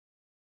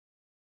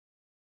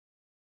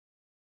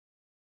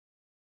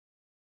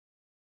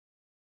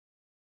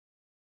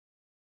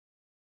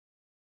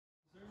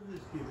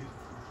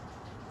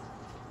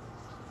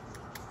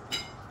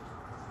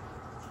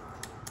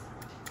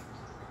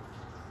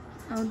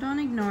Oh, don't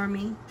ignore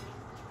me.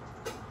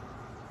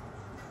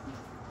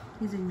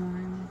 He's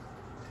ignoring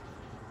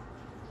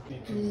me.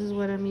 This is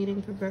what I'm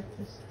eating for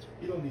breakfast.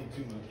 You don't need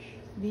too much.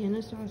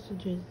 Vienna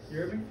sausages. You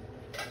hear me?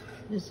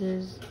 This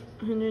is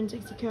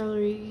 160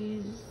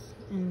 calories,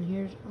 and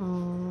here's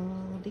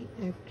all the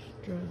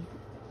extra.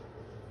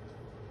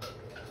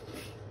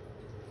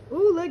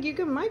 Ooh, look, you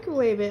can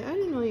microwave it. I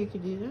didn't know you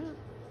could do that.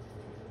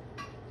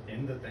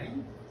 In the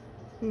thing?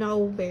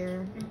 No,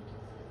 Bear.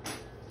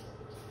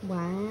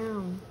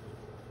 Wow.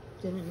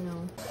 Didn't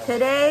know.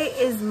 Today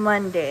is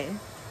Monday.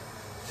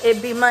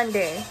 It be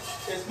Monday.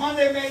 It's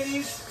Monday,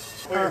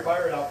 ladies. Put your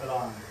pirate outfit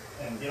on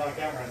and get on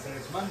camera and say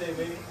it's Monday,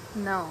 baby.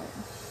 No.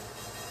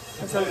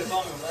 There's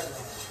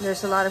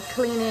There's a lot of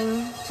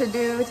cleaning to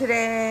do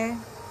today.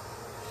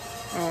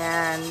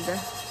 And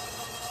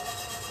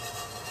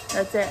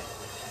that's it.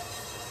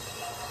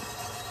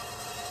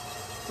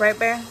 Right,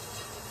 Bear?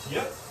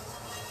 Yep.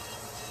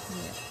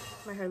 Yeah.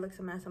 My hair looks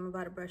a mess. I'm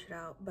about to brush it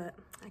out, but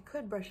I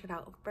could brush it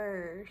out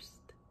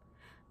first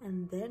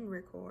and then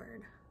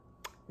record.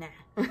 Nah.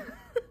 I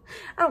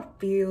don't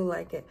feel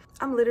like it.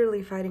 I'm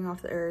literally fighting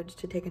off the urge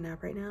to take a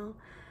nap right now.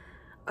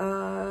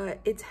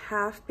 It's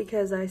half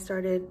because I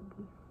started,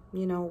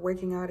 you know,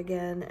 working out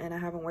again, and I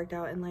haven't worked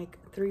out in like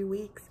 3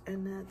 weeks,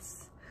 and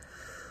that's,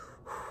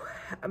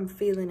 I'm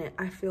feeling it.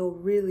 I feel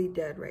really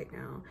dead right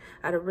now.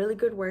 I had a really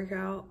good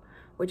workout,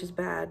 which is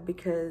bad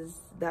because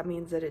that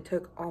means that it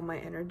took all my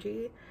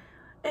energy.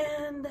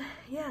 And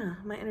yeah,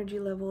 my energy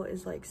level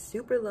is like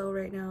super low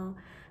right now.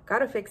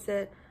 Gotta fix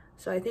it.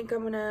 So I think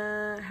I'm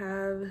gonna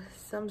have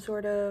some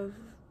sort of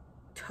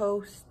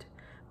toast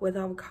with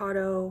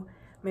avocado,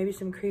 maybe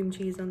some cream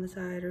cheese on the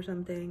side or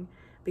something,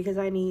 because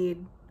I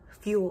need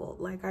fuel.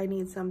 Like, I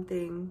need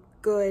something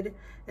good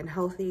and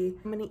healthy.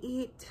 I'm gonna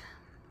eat.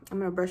 I'm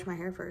gonna brush my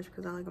hair first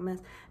because I like a mess,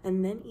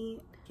 and then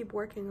eat. Keep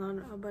working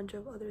on a bunch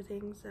of other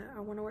things that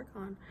I want to work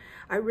on.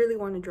 I really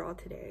want to draw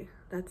today.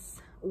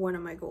 That's one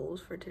of my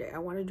goals for today. I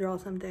want to draw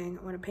something.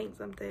 I want to paint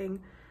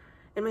something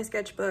in my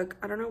sketchbook.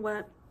 I don't know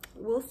what.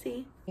 We'll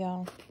see.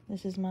 Y'all,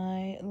 this is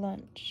my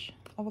lunch.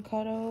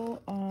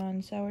 Avocado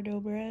on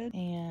sourdough bread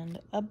and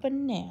a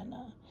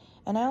banana.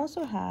 And I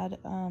also had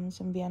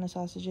some Vienna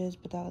sausages,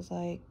 but that was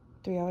like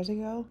 3 hours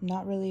ago.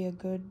 Not really a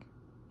good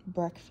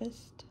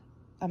breakfast.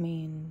 I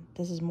mean,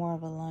 this is more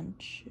of a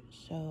lunch,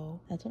 so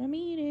that's what I'm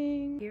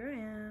eating. Here I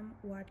am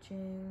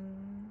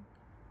watching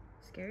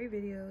scary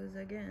videos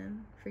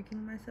again,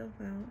 freaking myself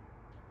out.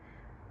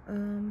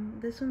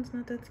 This one's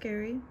not that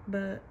scary,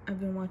 but I've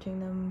been watching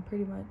them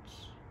pretty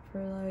much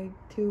for like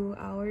 2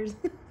 hours.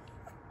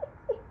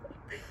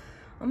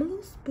 I'm a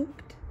little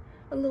spooked,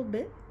 a little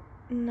bit,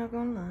 not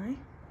gonna lie.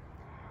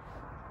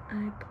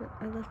 I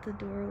left the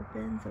door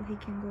open so he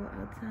can go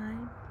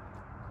outside.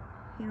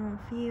 He don't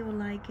feel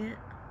like it.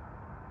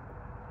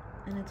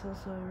 And it's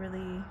also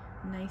really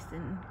nice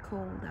and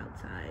cold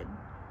outside,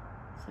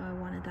 so I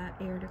wanted that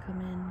air to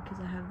come in because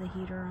I have the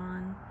heater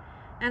on.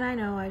 And I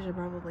know I should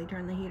probably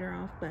turn the heater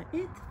off, but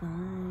it's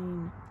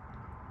fine.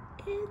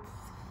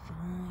 It's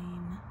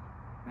fine.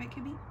 Right,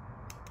 Kibby?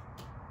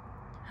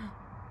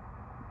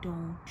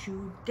 Don't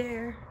you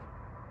dare.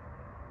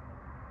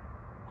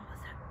 What was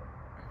that?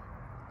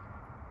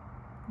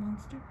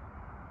 Monster?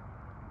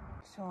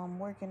 So I'm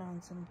working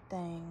on some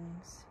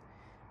things.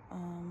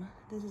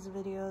 This is a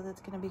video that's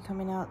gonna be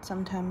coming out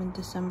sometime in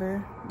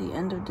December, the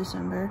end of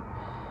December.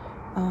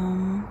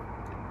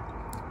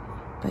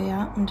 But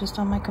yeah, I'm just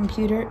on my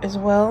computer as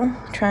well,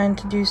 trying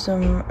to do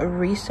some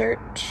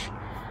research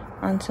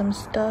on some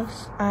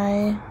stuff.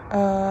 I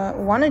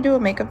want to do a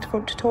makeup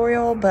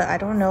tutorial, but I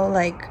don't know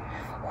like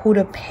who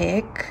to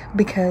pick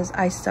because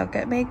I suck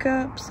at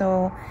makeup.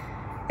 So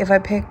if I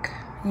pick,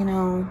 you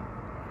know,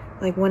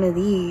 like one of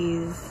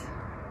these,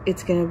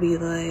 it's gonna be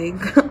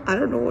like, I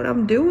don't know what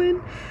I'm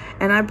doing.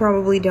 And I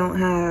probably don't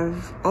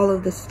have all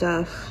of the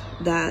stuff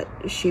that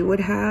she would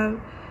have.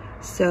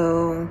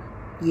 So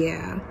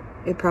yeah,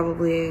 it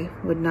probably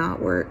would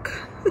not work.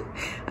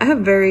 I have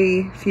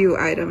very few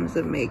items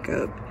of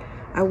makeup.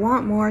 I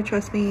want more,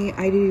 trust me,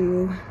 I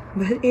do,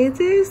 but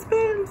it's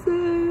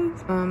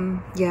expensive.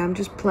 Yeah, I'm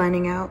just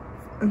planning out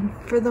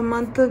for the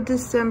month of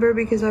December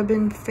because I've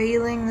been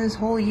failing this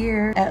whole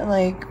year at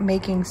like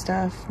making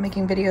stuff,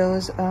 making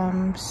videos.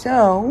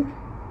 So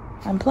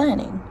I'm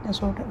planning.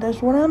 That's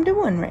what I'm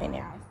doing right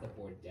now. The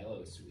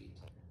Bordello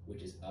Suite,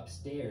 which is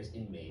upstairs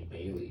in May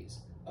Bailey's,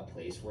 a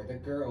place where the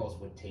girls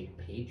would take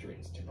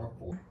patrons to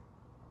perform.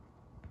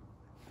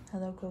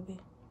 Hello, Kobe.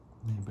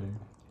 Hey, babe.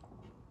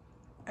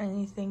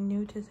 Anything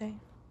new to say?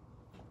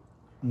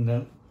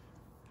 No.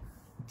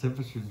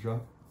 Temperature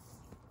dropped.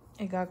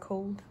 It got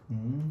cold.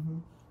 Mm-hmm.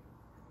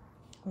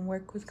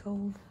 Work was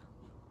cold.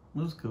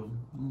 It was cool.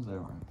 It was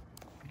alright.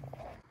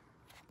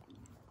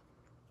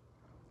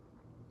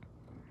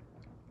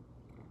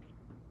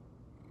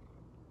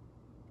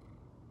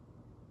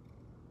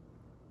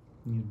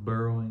 You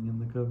burrowing in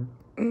the cover?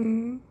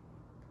 Mm-hmm.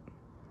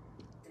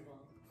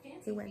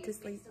 He went to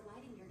sleep.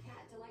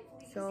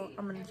 So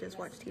I'm gonna just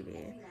watch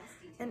TV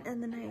and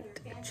end the night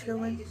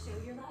chilling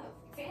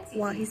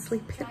while he's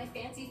sleeping.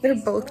 They're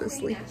both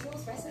asleep.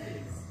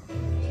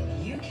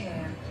 You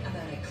care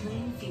about a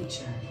clean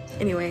future.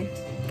 Anyway,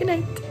 good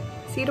night.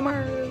 See you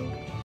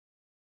tomorrow.